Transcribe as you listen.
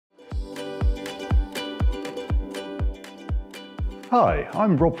Hi,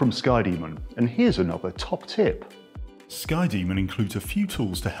 I'm Rob from SkyDemon, and here's another top tip. SkyDemon includes a few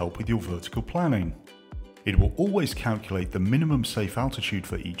tools to help with your vertical planning. It will always calculate the minimum safe altitude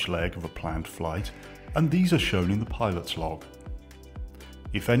for each leg of a planned flight, and these are shown in the pilot's log.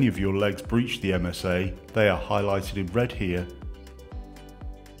 If any of your legs breach the MSA, they are highlighted in red here,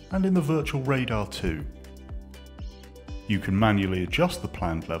 and in the virtual radar too. You can manually adjust the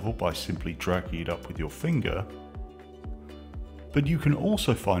planned level by simply dragging it up with your finger, but you can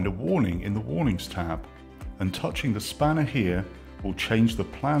also find a warning in the Warnings tab, and touching the spanner here will change the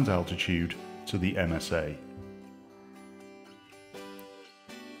planned altitude to the MSA.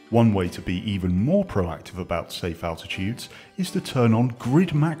 One way to be even more proactive about safe altitudes is to turn on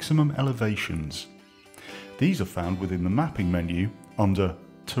grid maximum elevations. These are found within the mapping menu under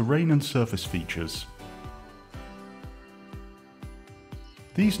Terrain and Surface Features.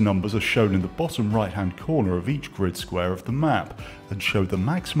 These numbers are shown in the bottom right hand corner of each grid square of the map and show the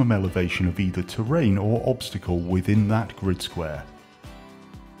maximum elevation of either terrain or obstacle within that grid square.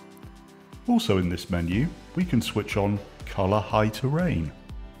 Also in this menu, we can switch on Color High Terrain.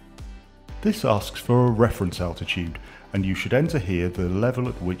 This asks for a reference altitude, and you should enter here the level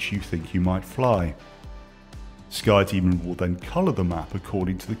at which you think you might fly. SkyDemon will then colour the map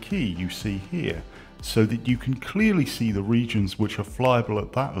according to the key you see here, so that you can clearly see the regions which are flyable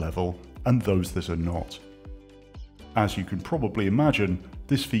at that level and those that are not. As you can probably imagine,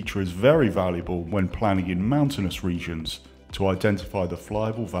 this feature is very valuable when planning in mountainous regions to identify the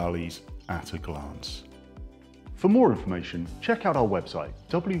flyable valleys at a glance. For more information, check out our website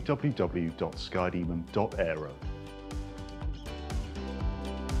www.skydemon.aero.